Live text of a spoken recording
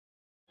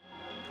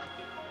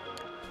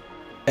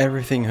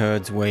everything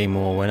hurts way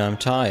more when I'm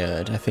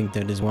tired. I think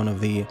that is one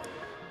of the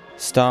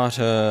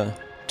starter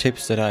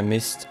tips that I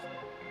missed,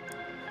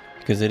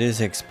 because it is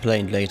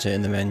explained later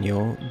in the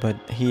manual, but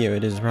here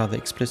it is rather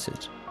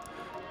explicit.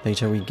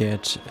 Later we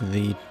get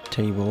the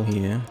table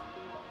here.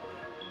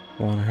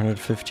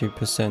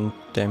 150%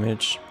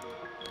 damage.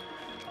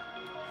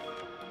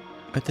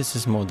 But this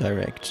is more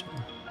direct.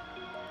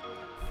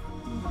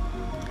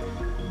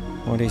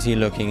 What is he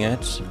looking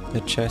at?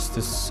 The chest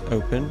is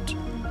opened.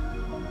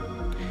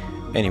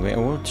 Anyway, I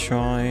will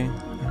try...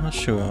 I'm not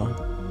sure.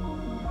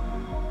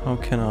 How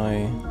can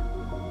I...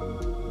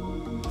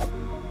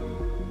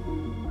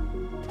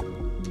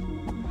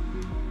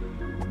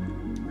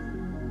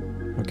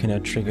 How can I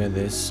trigger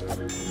this?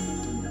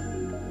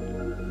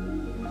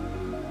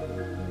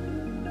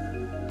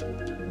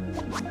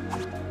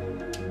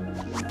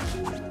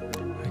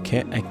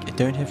 I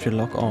don't have to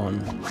lock on.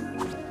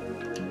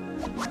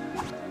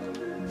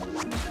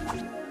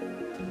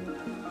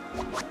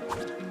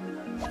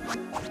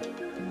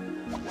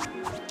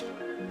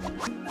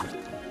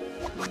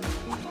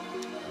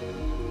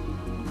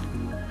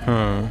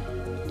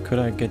 Could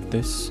I get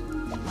this?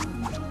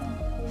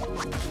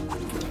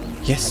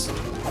 Yes!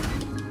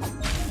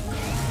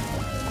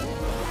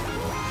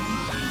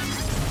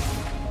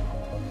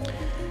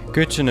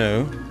 Good to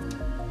know.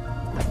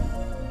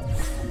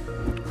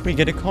 We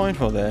get a coin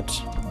for that.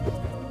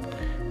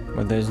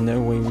 But there's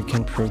no way we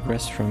can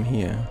progress from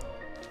here.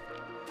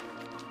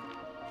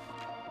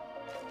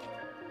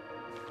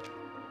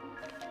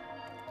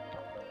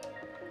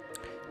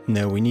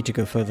 No, we need to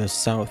go further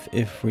south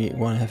if we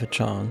want to have a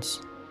chance.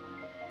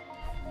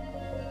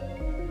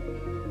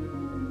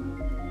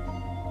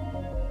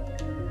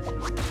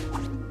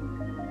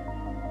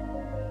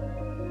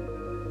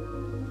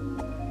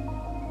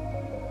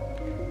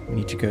 We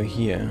need to go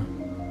here.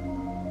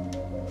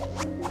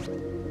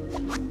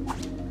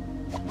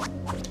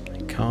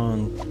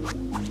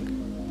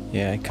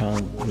 I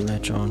can't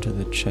latch onto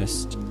the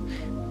chest.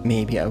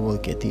 Maybe I will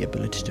get the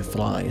ability to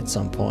fly at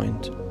some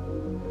point.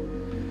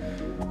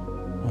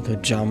 Or the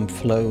jump,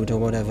 float, or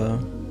whatever.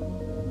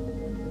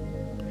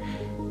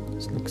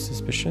 This looks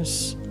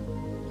suspicious.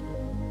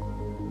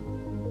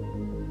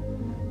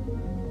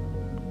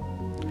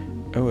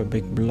 Oh, a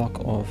big block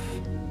of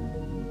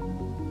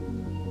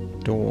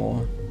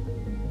door.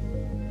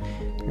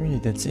 Really,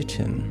 that's it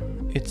then.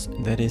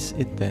 That is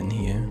it then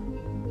here.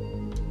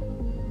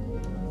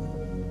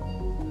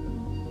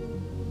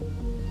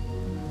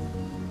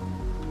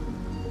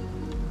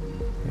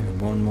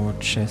 One more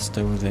chest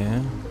over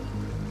there.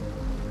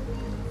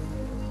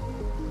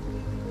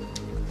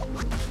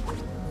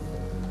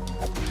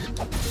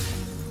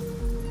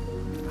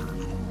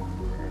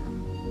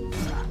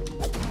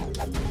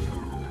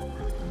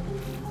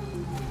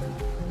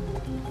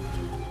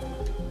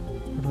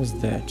 What was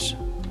that?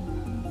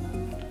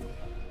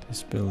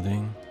 This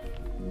building.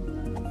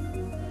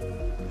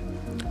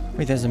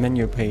 Wait, there's a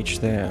menu page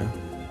there.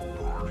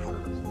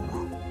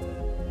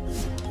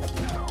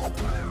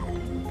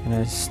 Can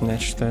I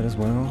snatch that as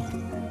well?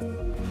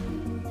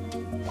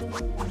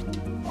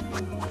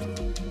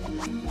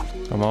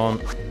 Come on,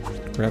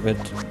 grab it.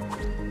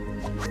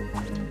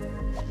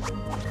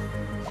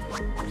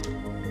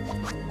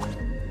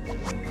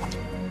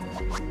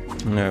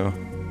 No.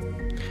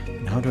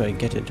 And how do I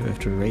get it? Do I have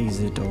to raise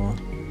it or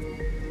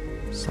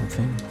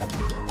something?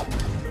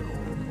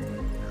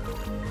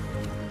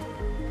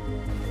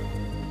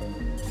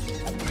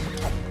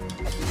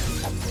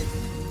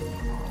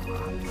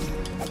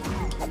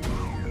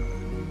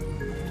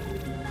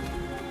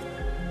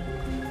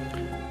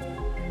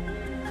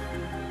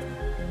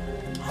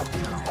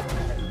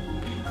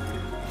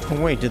 Oh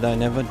wait, did I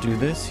never do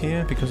this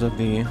here because of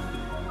the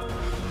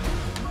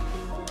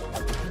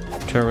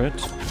turret?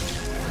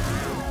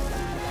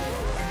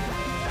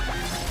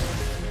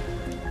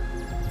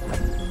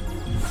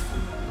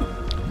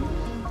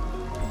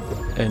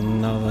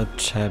 Another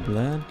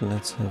tablet,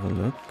 let's have a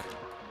look.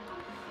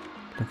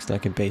 Looks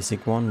like a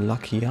basic one.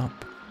 Lucky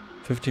up.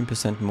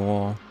 15%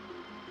 more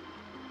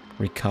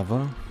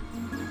recover.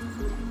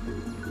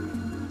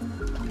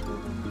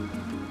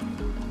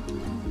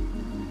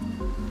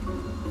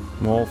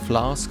 More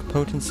flask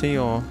potency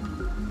or...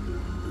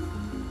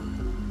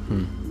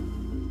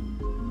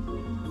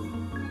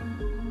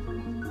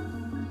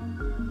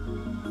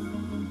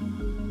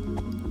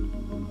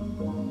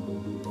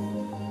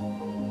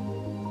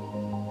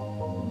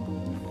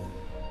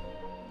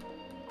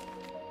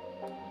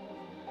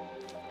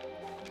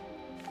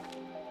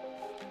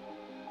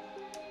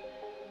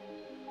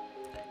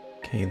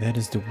 Okay, that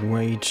is the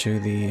way to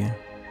the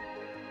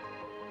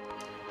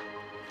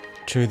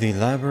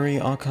library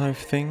archive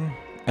thing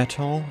at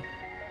all.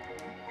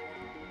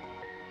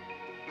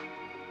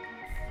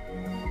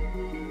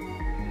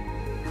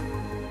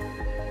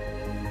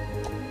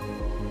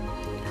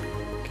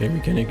 Okay, we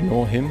can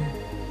ignore him.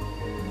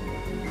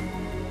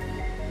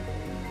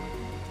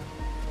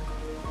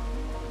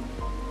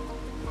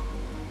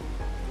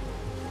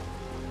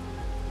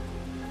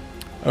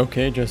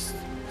 Okay, just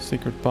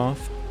secret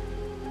path.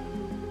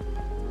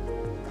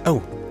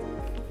 Oh!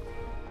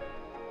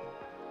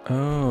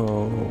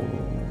 Oh.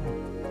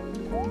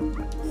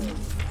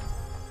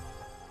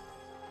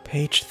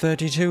 Page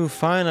 32,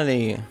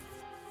 finally!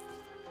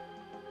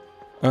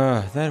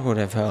 That would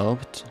have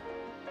helped.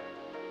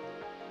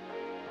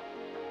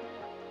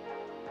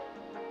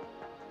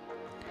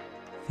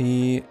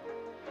 The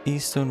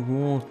Eastern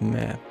World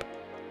map.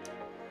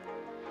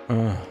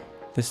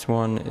 This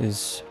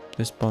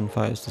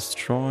bonfire is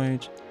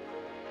destroyed.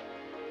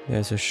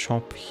 There's a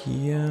shop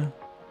here.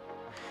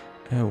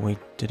 Oh wait,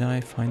 did I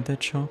find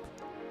that shop?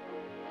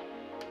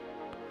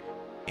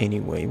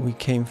 Anyway, we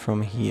came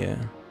from here.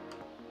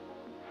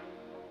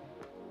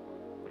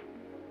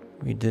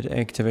 We did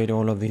activate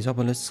all of these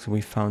obelisks.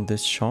 We found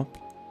this shop,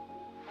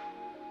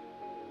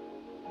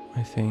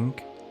 I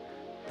think.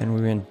 Then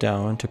we went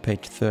down to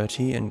page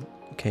 30 and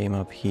came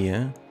up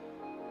here.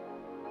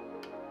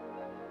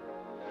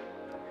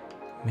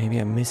 Maybe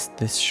I missed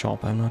this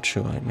shop, I'm not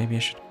sure. Maybe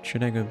I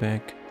should I go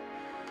back?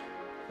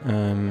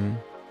 And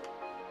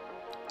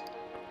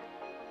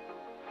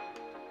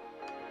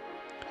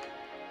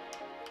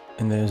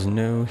there's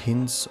no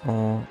hints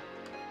or...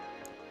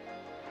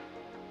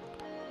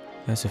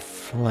 There's a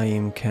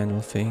flame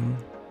candle thing.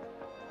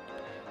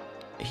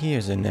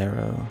 Here's an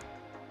arrow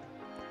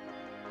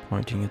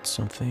pointing at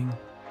something.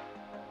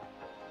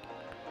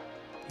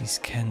 These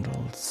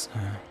candles.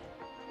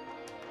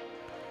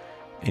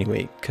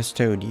 Anyway,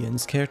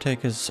 custodians,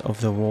 caretakers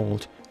of the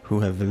vault who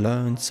have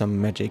learned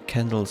some magic,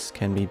 candles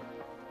can be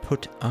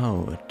put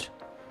out.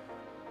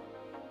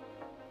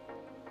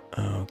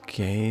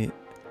 Okay.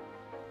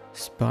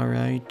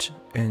 Sparite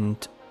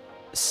and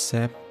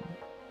Sephiroth.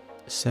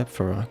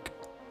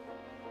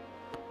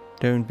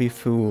 Don't be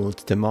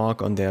fooled, the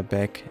mark on their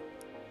back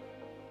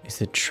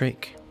is a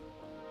trick.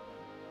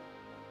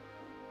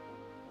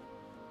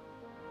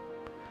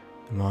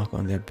 The mark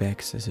on their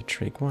backs is a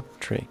trick. What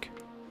trick?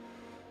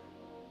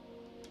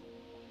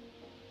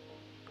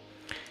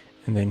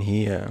 And then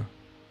here,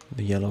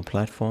 the yellow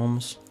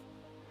platforms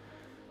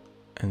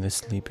and the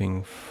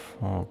sleeping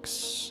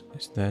fox.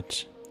 Is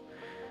that...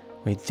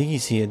 Wait,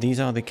 these here, these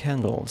are the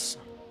candles.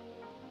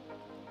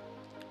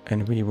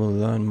 And we will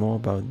learn more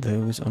about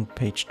those on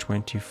page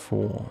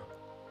 24.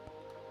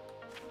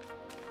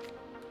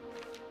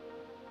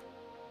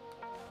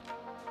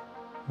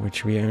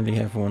 Which we only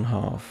have one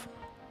half.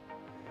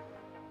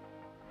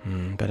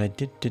 But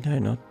did I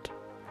not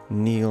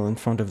kneel in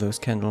front of those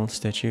candle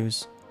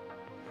statues?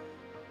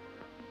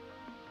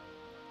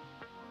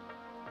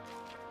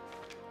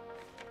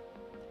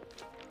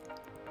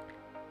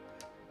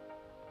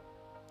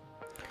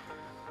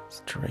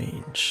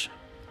 Strange.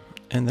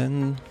 And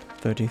then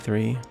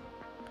 33.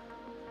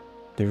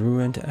 The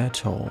ruined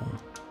atoll.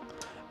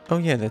 Oh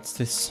yeah, that's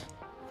this.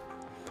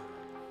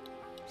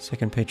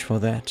 Second page for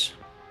that.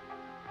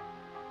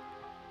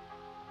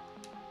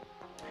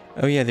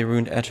 Oh yeah, the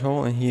ruined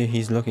atoll, and here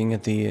he's looking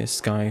at the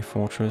Sky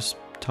Fortress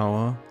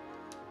Tower.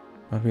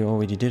 But we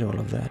already did all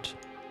of that.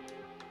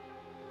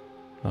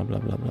 Blah blah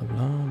blah blah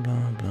blah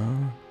blah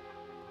blah.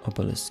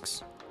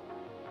 Obelisks.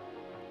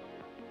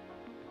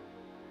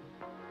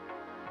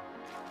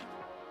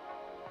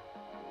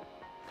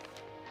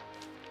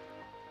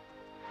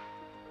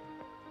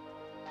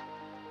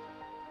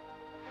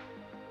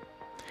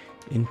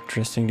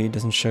 Interestingly, it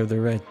doesn't show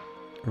the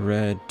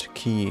red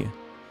key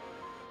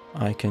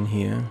icon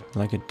here,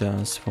 like it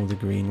does for the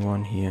green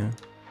one here.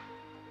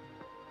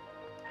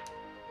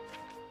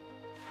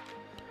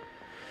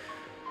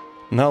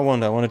 Now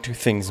one of two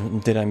things.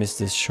 Did I miss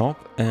this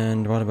shop?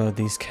 And what about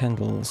these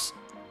candles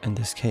and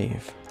this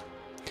cave?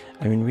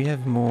 I mean, we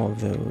have more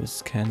of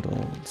those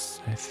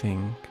candles, I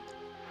think.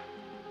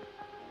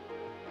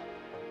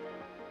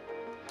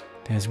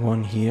 There's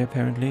one here,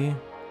 apparently.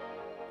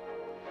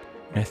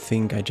 I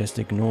think I just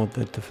ignored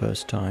that the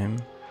first time.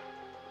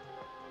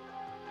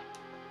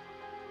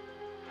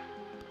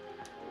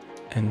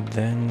 And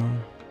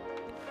then...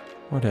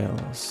 what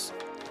else?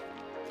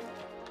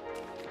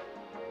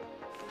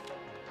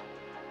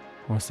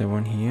 Was there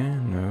one here?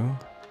 No.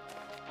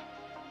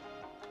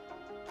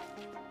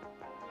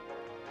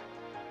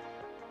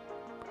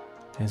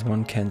 There's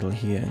one candle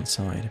here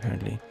inside,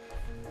 apparently.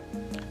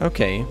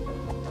 Okay.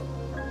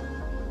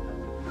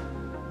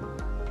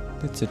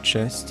 That's a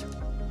chest.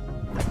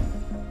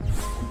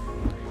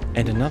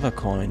 And another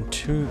coin.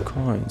 2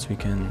 coins we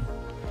can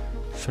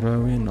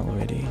throw in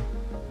already.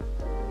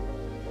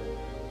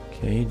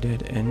 Okay,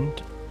 dead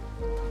end.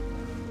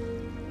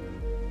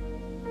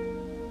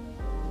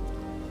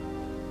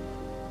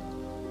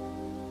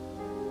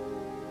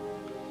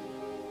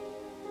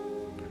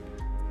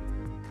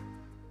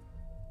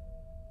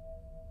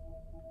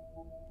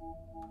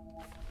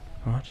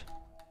 What?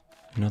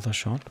 Another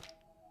shop?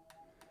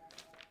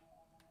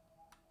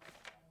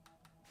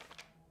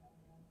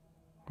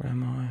 Where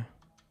am I?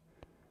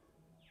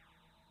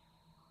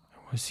 I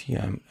was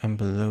here. I'm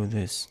below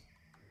this.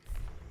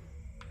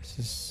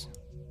 This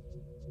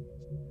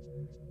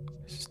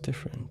is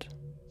different.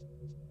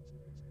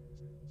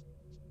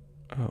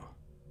 Oh.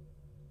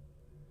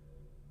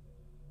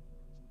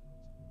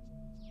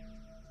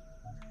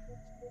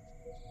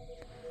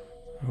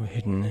 Oh,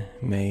 hidden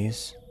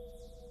maze.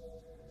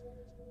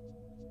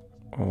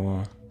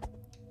 Or...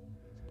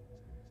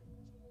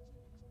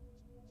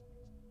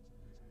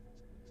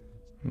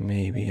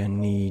 maybe I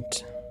need...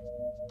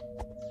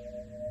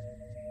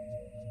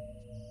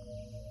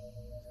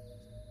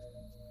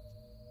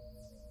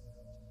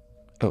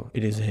 oh,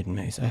 it is a hidden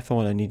maze. I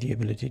thought I need the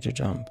ability to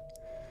jump.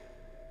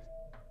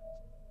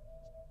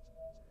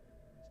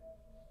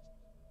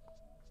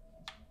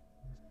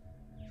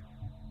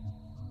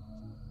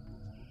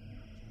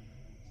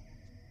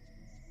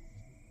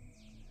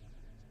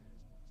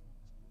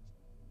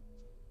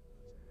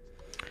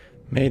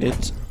 Made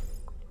it.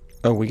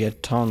 Oh, we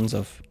get tons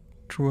of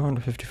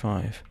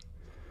 255.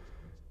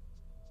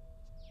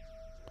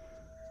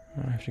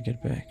 I have to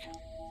get back.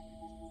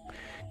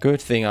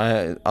 Good thing,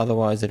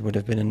 otherwise it would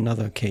have been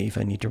another cave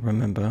I need to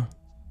remember.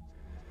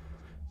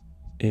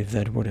 If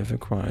that would have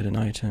required an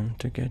item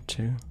to get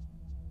to.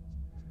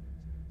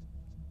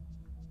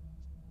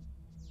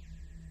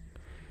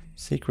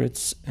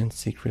 Secrets and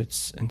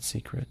secrets and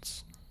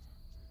secrets.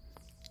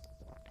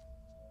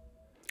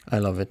 I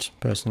love it,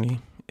 personally.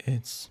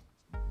 It's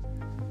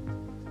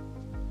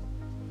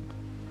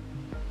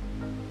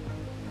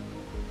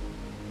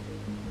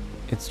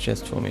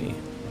just for me.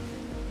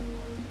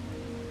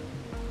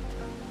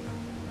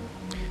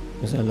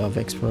 Because I love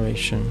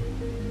exploration.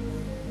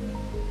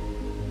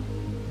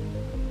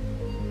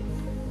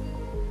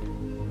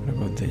 What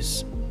about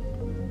this?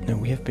 No,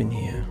 we have been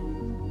here.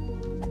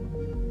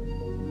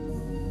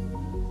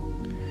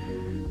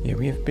 Yeah,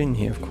 we have been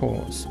here, of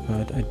course,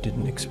 but I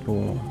didn't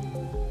explore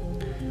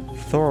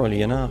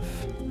thoroughly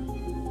enough.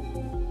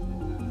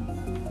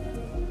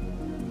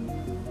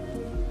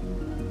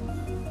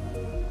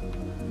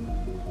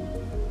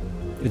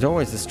 It's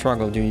always a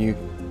struggle.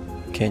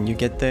 Can you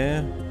get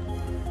there?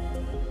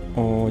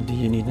 Or do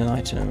you need an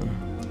item?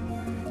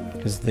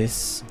 Because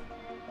this...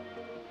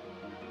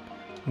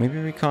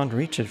 maybe we can't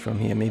reach it from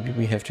here. Maybe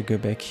we have to go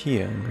back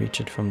here and reach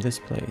it from this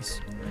place.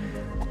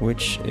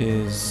 Which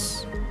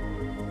is...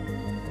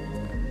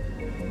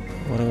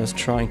 what I was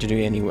trying to do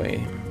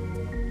anyway.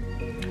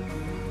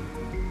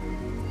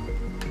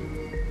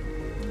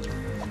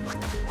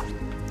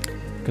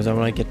 Because I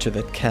want to get to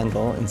that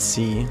candle and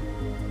see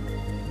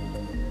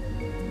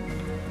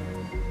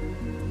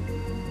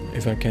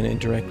if I can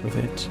interact with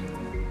it.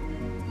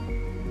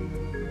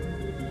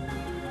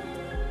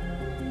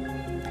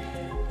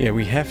 Yeah,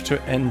 we have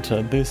to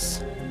enter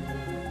this.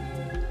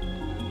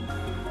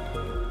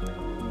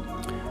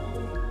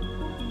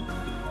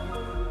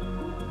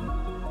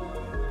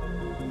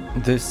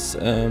 This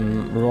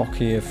rock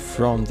here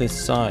from this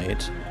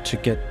side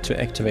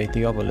to activate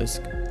the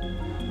obelisk.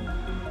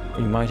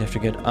 You might have to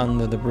get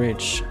under the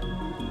bridge.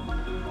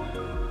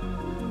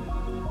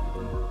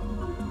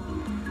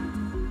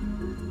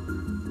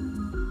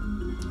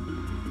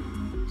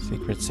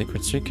 Secret,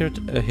 secret, secret,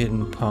 a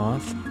hidden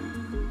path.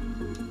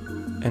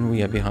 And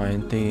we are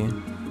behind the...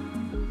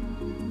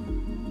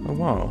 oh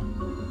wow.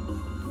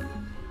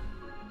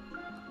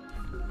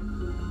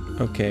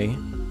 Okay.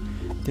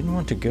 Didn't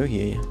want to go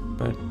here,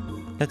 but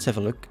let's have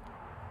a look.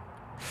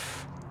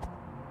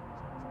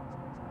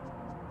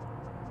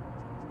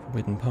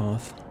 Forbidden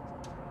path.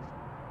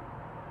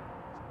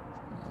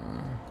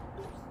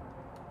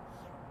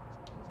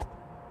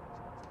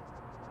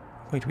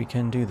 Wait, we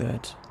can do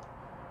that.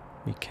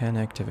 We can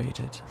activate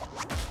it.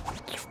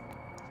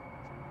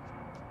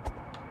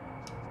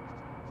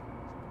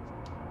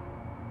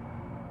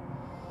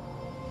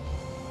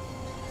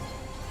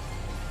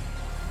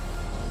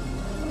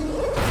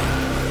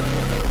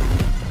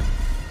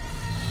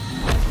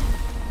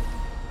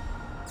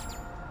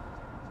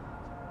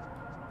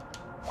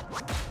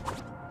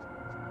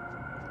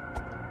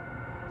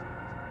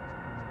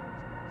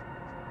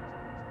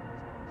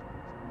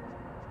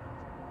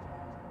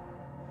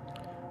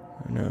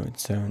 No, it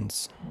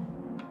sounds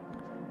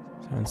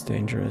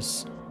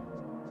dangerous.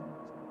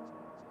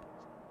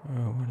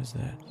 Oh, what is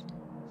that?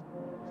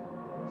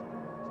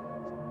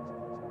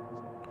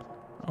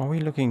 Are we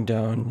looking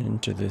down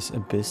into this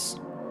abyss?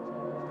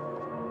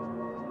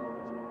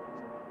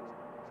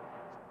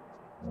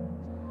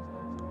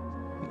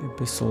 The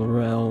abyssal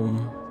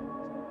realm.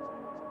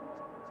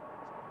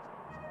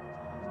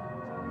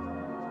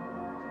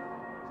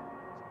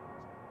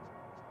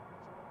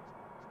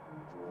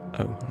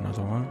 Oh,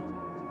 another one.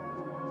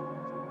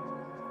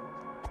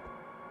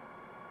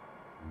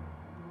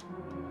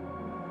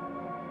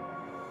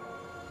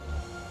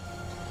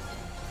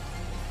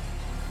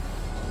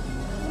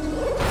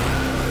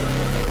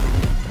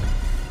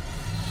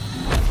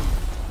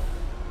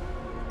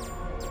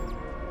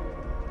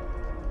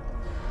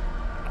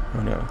 Oh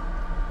no.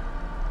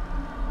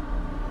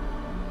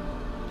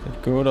 Is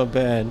it good or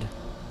bad?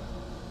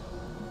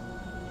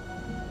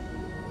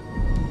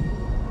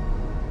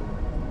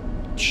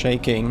 It's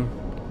shaking.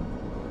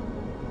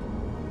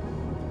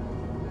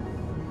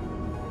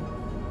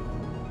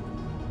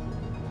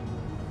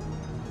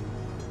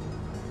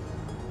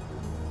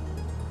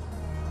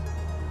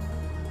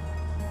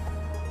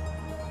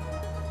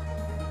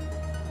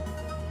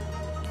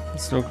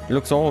 This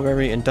looks all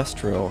very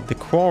industrial. The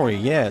quarry,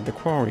 yeah, the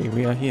quarry,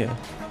 we are here.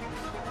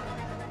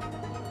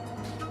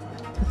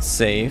 Let's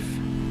save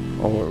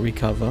or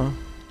recover.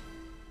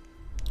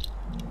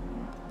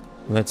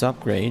 Let's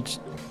upgrade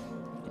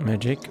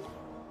magic.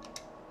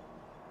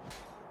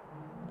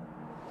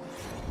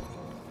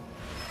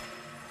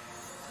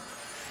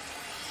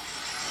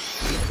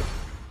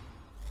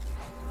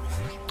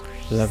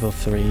 Level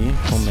 3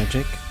 for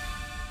magic.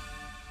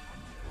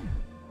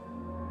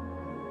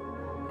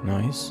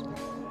 Nice.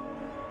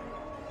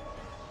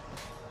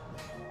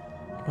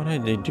 What are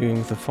they doing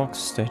with the fox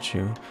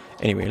statue?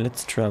 Anyway,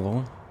 let's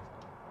travel.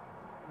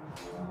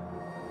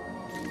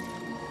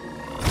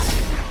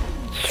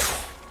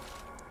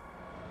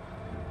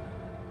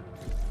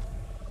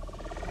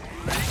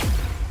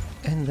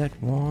 And that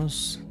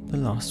was the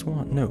last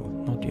one. No,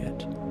 not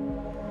yet.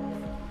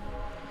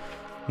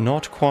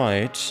 Not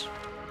quite.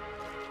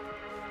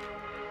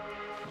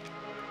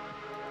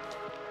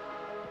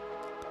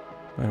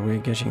 But we're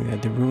getting there.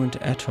 The ruined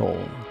atoll,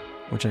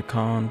 which I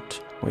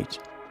can't... Wait.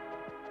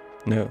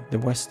 No, the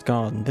West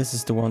Garden. This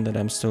is the one that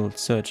I'm still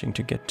searching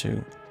to get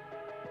to.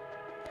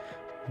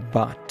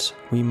 But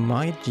we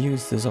might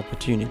use this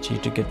opportunity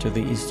to get to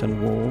the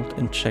Eastern World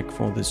and check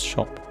for this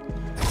shop.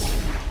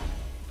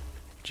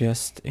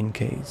 Just in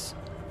case.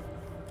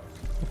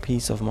 A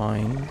peace of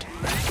mind.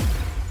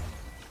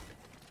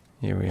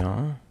 Here we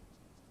are.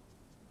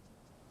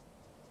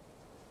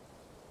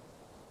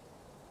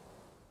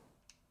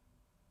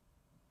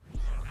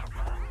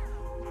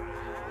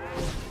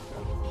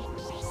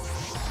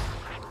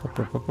 Up,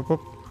 up, up, up,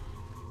 up.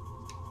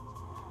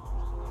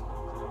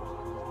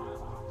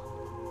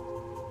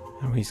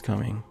 Oh, he's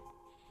coming.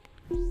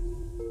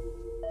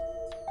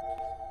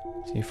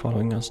 Is he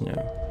following us? No.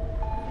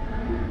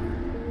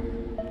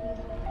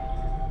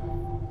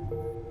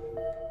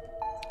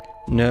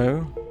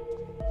 No.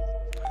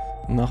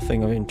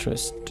 Nothing of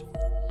interest.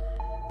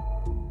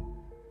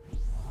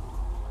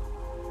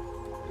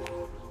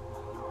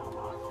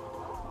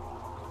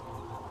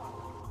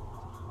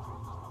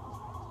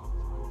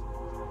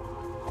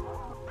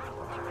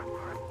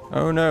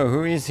 Oh no,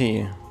 who is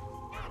he?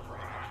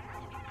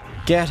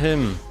 Get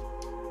him!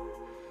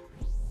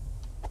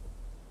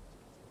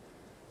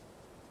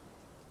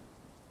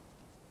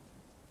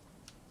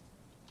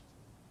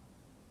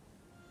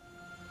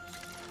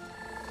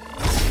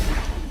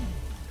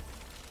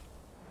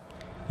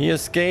 He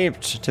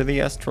escaped to the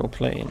astral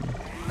plane.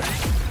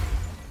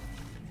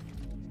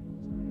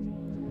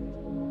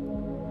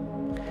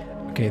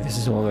 Okay, this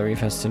is all very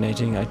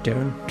fascinating. I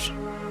don't...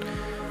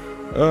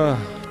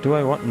 do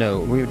I want?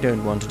 No, we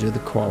don't want to do the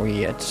quarry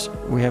yet.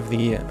 We have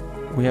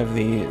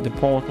the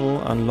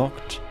portal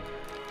unlocked.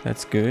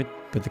 That's good,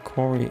 but the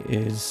quarry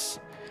is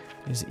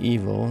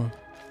evil.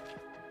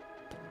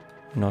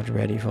 Not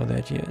ready for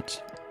that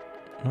yet.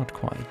 Not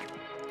quite.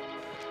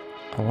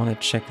 I want to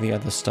check the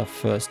other stuff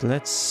first.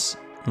 Let's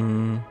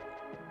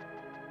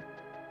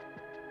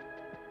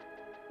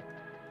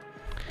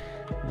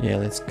yeah,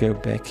 let's go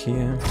back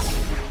here.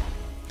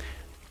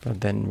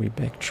 But then we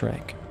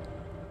backtrack.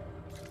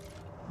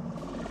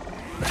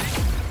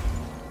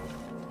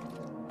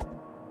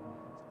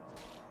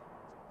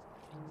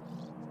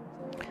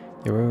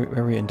 They're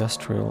very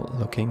industrial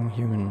looking,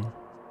 human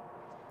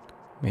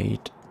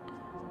made.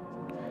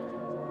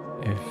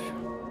 If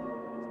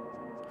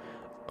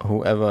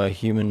whoever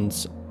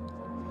humans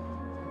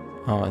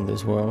are in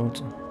this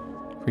world,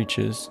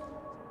 creatures.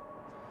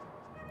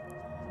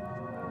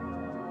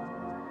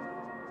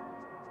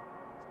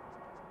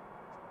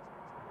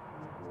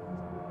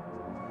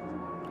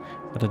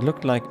 But it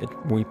looked like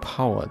we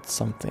powered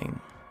something.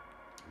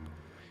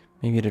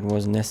 Maybe it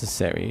was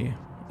necessary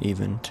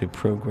even to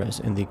progress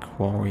in the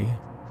quarry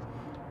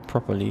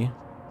properly.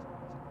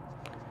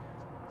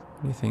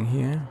 Anything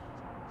here?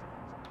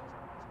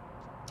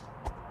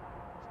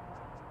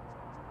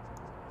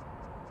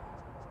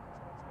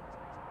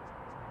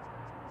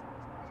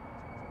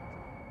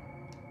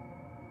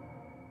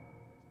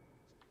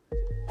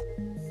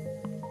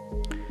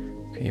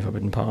 Okay,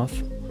 forbidden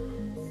path.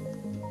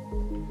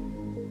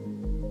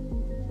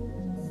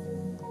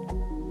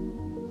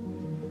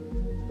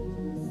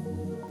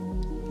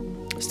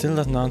 Still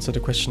doesn't answer the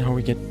question how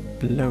we get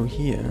below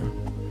here,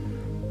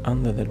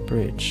 under that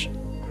bridge.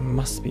 There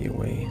must be a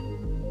way.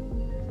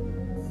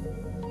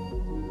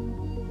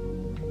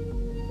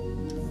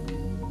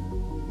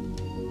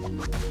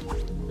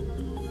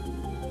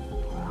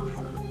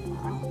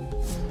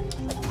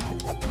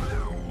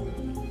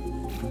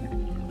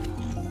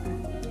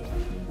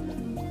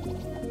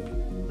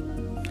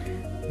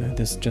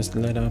 This just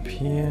led up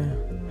here.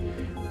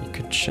 You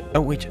could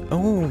oh wait,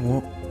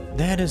 oh,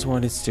 that is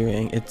what it's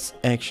doing. It's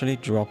actually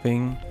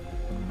dropping.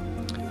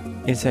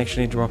 It's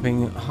actually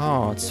dropping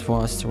hearts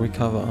for us to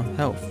recover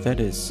health. That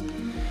is,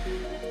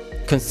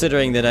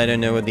 considering that I don't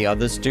know what the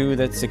others do,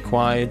 that's a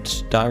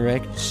quite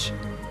direct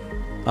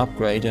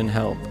upgrade and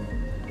help,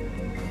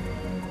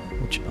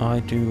 which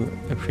I do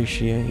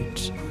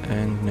appreciate.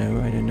 And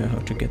no, I don't know how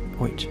to get.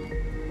 Wait,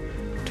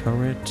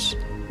 turret.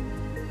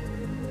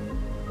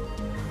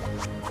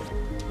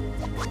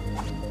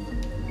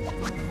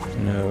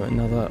 No,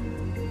 another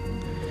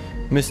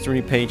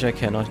mystery page I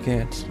cannot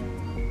get.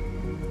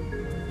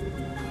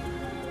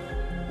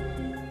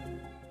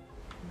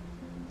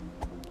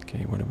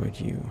 avoid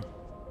you.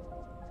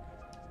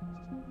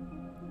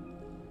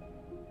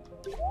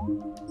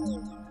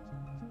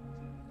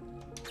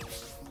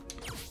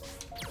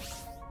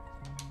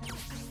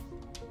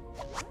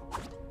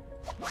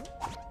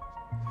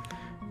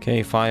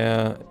 Okay,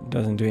 fire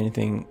doesn't do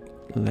anything.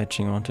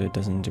 Latching onto it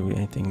doesn't do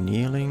anything.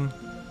 Kneeling.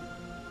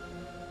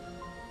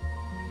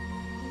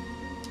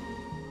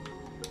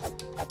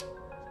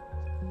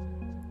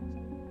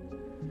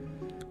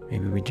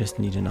 Maybe we just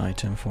need an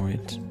item for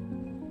it.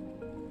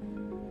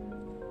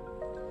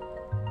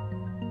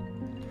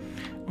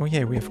 Oh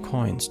yeah, we have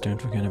coins,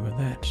 don't forget about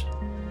that.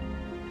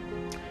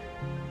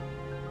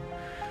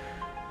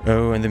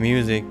 Oh, and the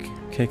music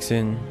kicks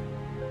in.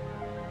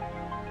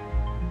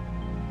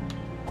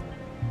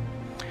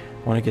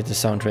 I want to get the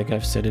soundtrack,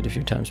 I've said it a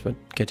few times, but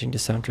getting the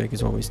soundtrack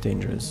is always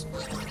dangerous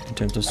in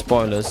terms of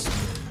spoilers.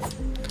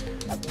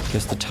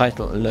 Because the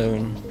title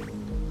alone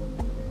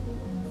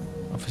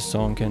of a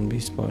song can be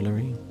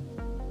spoilery.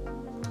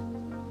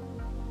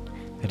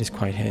 That is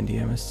quite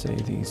handy, I must say,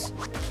 these.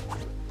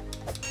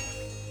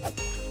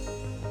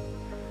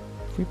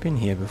 Have we been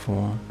here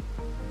before?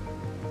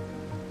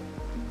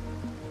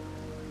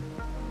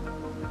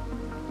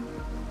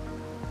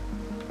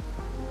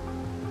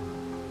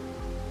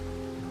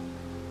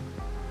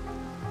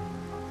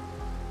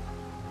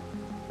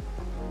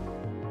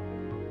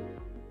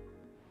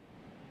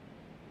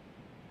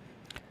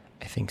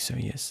 I think so,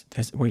 yes.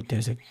 Wait,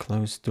 there's a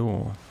closed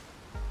door.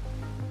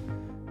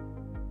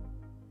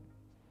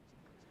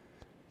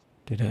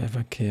 Did I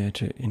ever care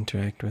to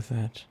interact with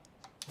that?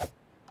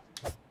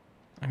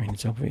 I mean,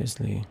 it's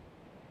obviously...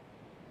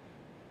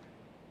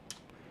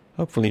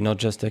 hopefully not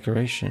just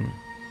decoration.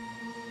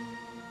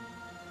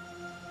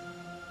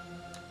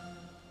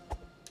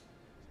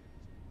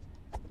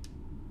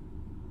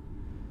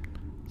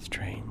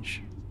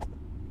 Strange.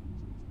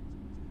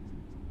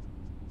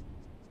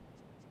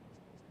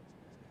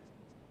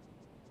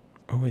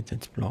 Oh wait,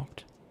 that's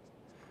blocked.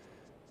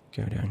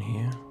 Go down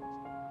here.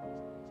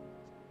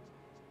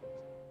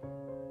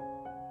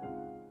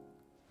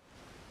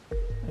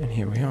 And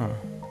here we are.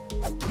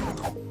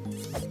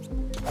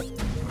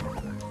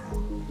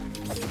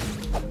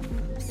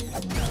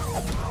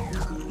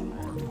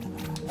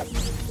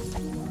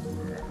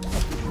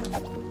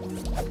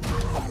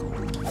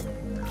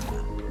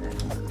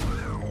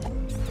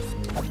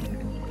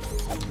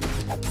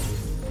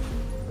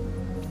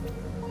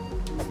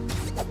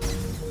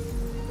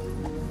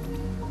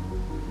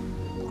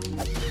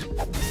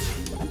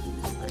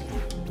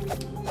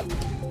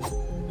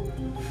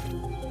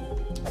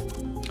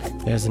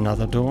 There's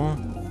another door.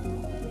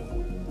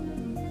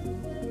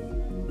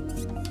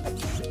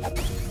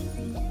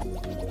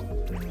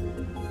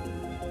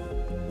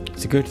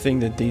 It's a good thing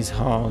that these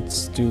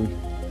hearts do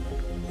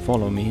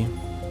follow me.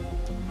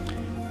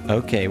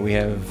 Okay, we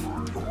have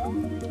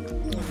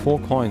 4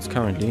 coins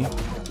currently.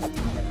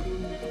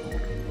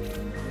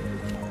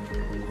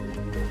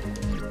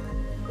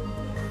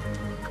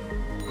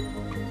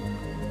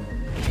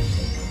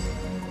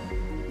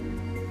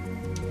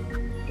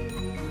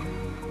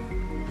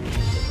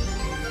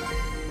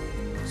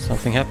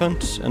 Something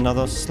happened,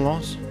 another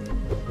slot.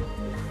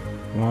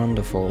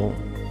 Wonderful.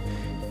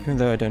 Even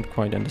though I don't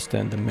quite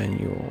understand the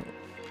manual.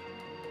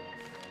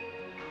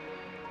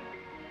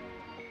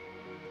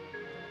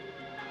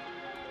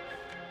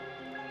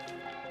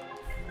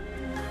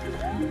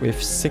 We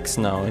have 6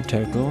 now in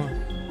total.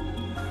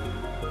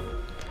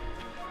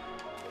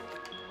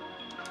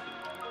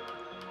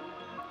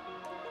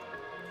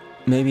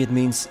 Maybe it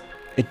means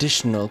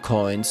additional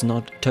coins,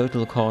 not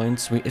total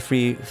coins. If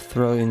we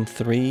throw in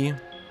 3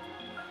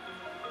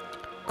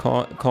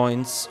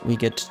 coins, we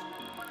get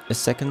a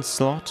second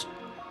slot,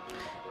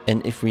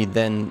 and if we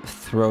then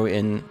throw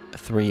in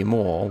 3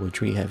 more,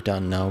 which we have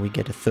done now, we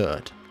get a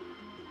third.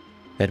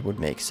 That would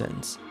make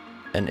sense.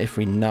 And if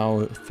we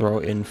now throw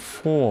in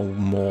 4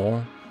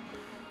 more,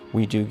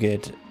 we do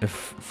get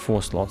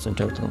 4 slots in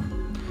total.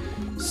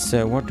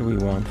 So what do we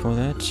want for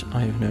that?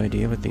 I have no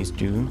idea what these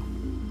do.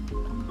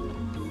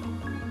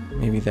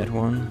 Maybe that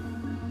one.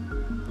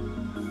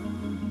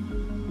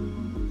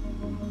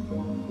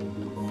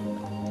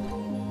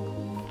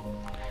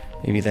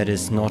 Maybe that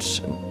is not,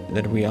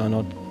 that we are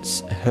not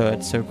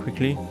hurt so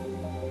quickly.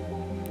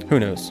 Who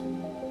knows?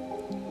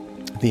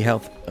 The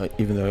health,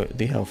 even though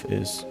the health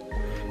is...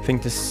 I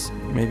think this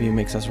maybe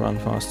makes us run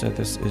faster.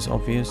 This is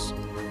obvious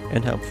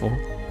and helpful.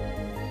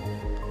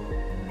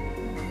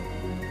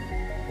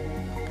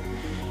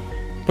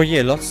 But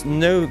yeah,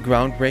 no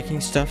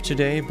groundbreaking stuff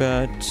today,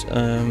 but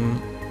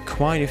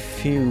quite a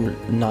few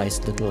nice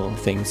little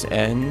things.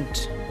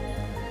 And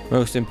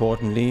most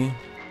importantly,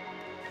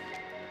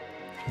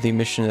 the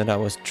mission that I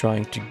was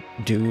trying to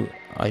do,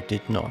 I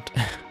did not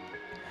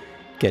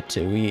get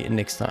to.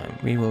 Next time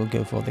we will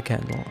go for the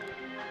candle.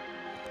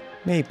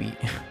 Maybe.